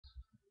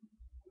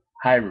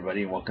Hi,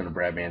 everybody, and welcome to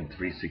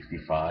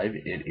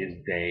Bradman365. It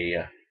is day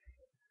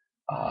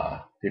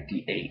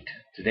 58.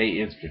 Today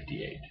is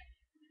 58.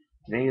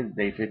 Today is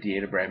day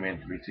 58 of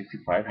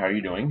Bradman365. How are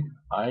you doing?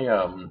 I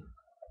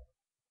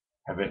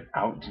have been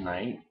out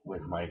tonight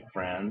with my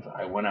friends.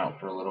 I went out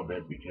for a little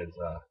bit because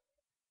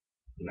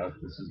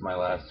this is my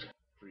last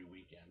free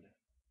weekend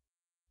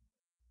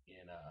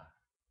in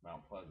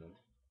Mount Pleasant,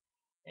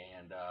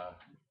 and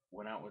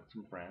went out with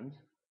some friends.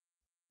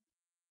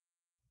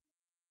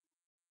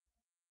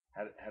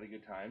 Had a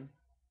good time.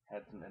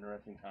 Had some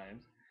interesting times.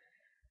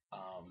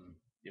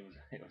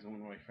 It was one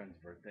of my friends'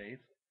 birthdays,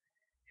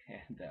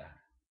 and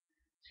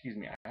excuse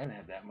me, I haven't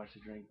had that much to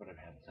drink, but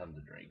I've had some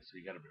to drink, so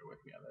you got to bear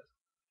with me on this.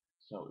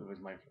 So it was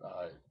my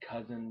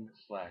cousin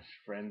slash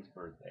friend's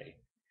birthday,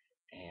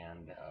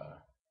 and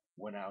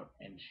went out,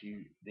 and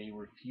they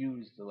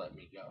refused to let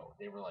me go.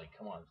 They were like,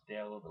 "Come on, stay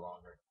out a little bit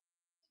longer,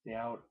 stay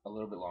out a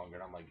little bit longer."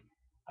 And I'm like,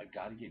 "I've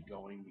got to get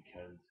going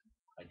because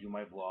I do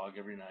my vlog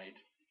every night.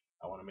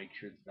 I want to make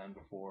sure it's done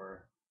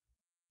before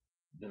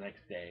the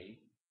next day."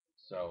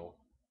 So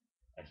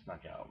I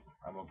snuck out.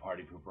 I'm a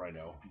party pooper, I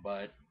know,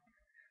 but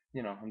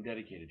I'm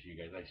dedicated to you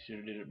guys. I should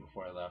have did it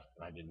before I left,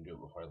 and I didn't do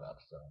it before I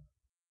left, so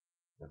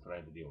that's what I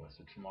have to deal with.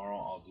 So tomorrow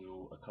I'll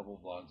do a couple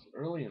vlogs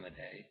early in the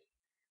day,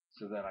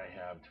 so that I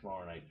have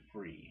tomorrow night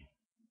free,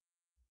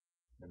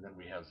 and then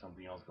we have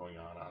something else going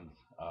on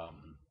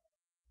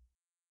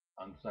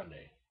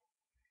Sunday.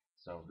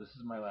 So this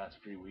is my last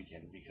free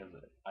weekend because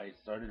I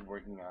started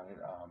working on it.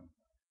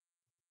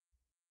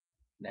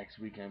 Next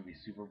week I'm gonna be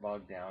super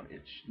bogged down.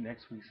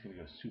 Next week's gonna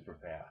go super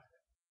fast.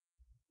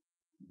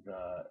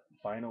 The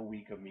final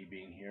week of me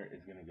being here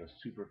is gonna go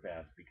super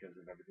fast because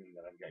of everything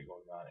that I've got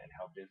going on and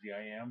how busy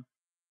I am.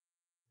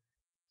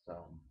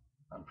 So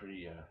I'm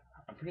pretty uh,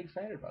 I'm pretty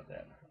excited about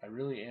that. I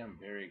really am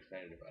very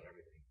excited about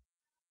everything.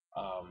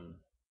 Um,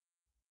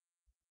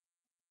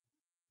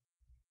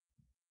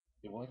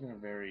 there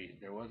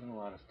wasn't a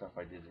lot of stuff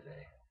I did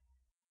today.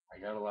 I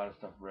got a lot of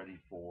stuff ready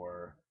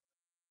for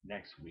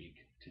next week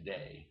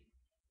today,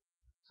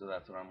 so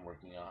that's what I'm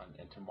working on.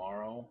 And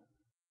tomorrow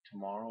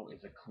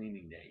is a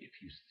cleaning day.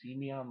 If you see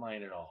me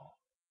online at all,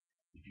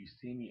 if you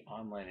see me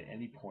online at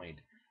any point,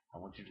 I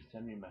want you to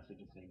send me a message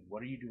and saying,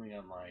 "What are you doing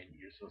online?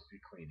 You're supposed to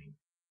be cleaning."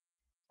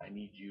 I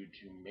need you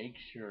to make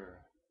sure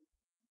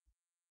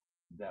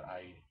that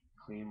I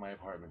clean my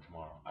apartment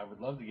tomorrow. I would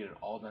love to get it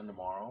all done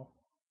tomorrow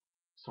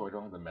so I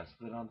don't have to mess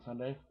with it on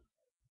Sunday.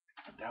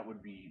 But that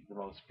would be the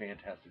most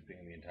fantastic thing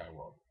in the entire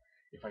world.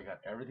 If I got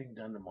everything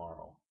done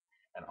tomorrow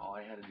and all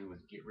I had to do was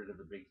get rid of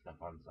the big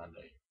stuff on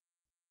Sunday,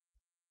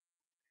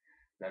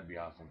 that'd be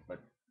awesome. But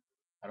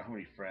I don't have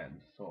any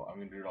friends, so I'm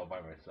gonna do it all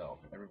by myself.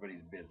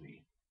 Everybody's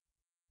busy.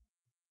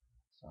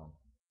 So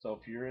so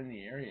if you're in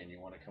the area and you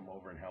want to come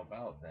over and help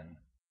out, then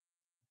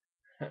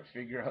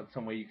figure out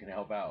some way you can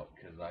help out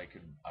because I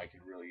could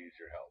really use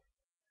your help.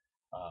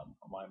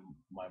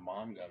 My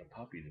mom got a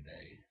puppy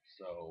today,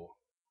 so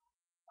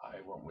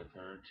I went with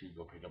her to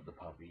go pick up the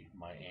puppy.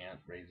 My aunt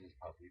raises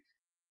puppies,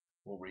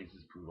 well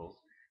raises poodles,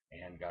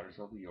 and got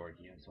herself a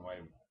Yorkie, and so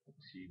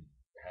she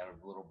had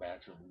a little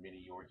batch of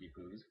mini Yorkie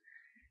poos,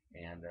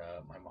 and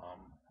my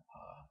mom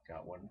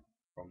got one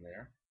from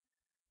there,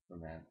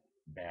 from that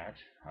batch.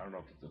 I don't know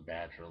if it's a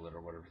batch or a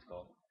litter, whatever it's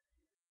called,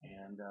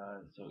 and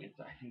so I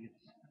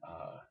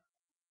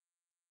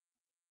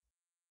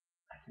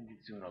think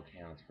it's doing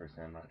okay on its first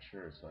night. I'm not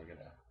sure, so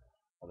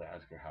I'll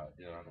ask her how it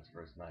did on its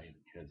first night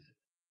because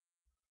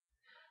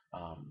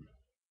um,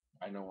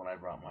 I know when I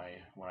brought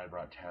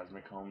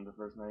Tasmic home the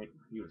first night,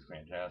 he was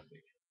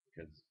fantastic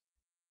because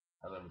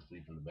I let him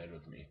sleep in the bed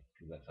with me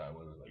because that's how I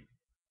was like,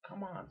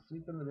 come on,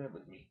 sleep in the bed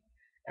with me,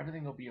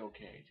 everything will be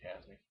okay,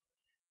 Tasmic,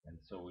 and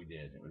so we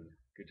did. It was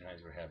good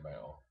times were had by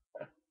all.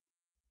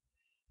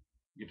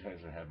 Good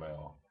times were had by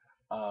all.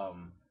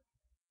 Um,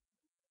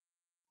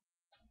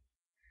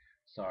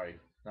 Sorry,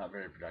 not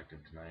very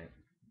productive tonight.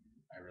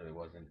 I really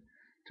wasn't.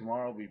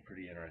 Tomorrow will be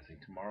pretty interesting.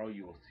 Tomorrow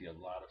you will see a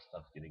lot of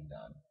stuff getting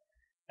done,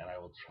 and I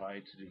will try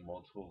to do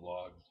multiple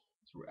vlogs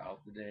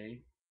throughout the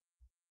day.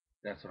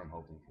 That's what I'm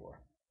hoping for.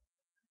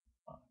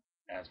 Uh,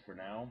 as for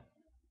now,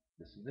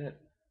 this is it.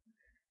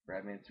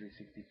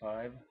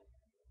 Bradman365.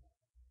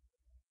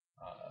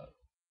 Uh,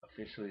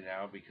 Officially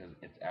now, because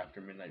it's after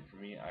midnight for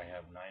me, I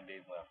have 9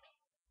 days left.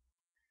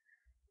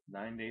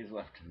 9 days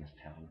left in this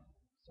town.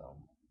 So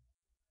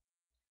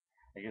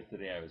I guess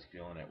today I was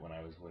feeling it when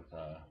I was with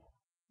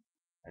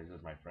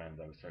my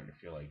friends. I was starting to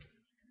feel like,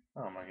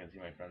 oh, I'm not gonna see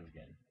my friends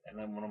again. And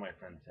then one of my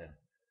friends said,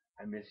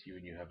 "I miss you,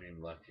 and you haven't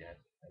even left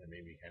yet," and it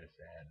made me kind of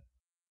sad.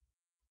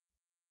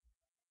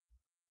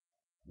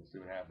 We'll see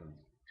what happens.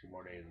 2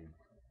 more days of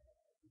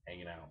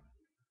hanging out.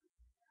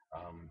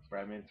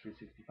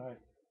 Bradman365.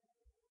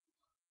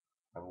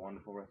 Have a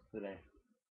wonderful rest of the day.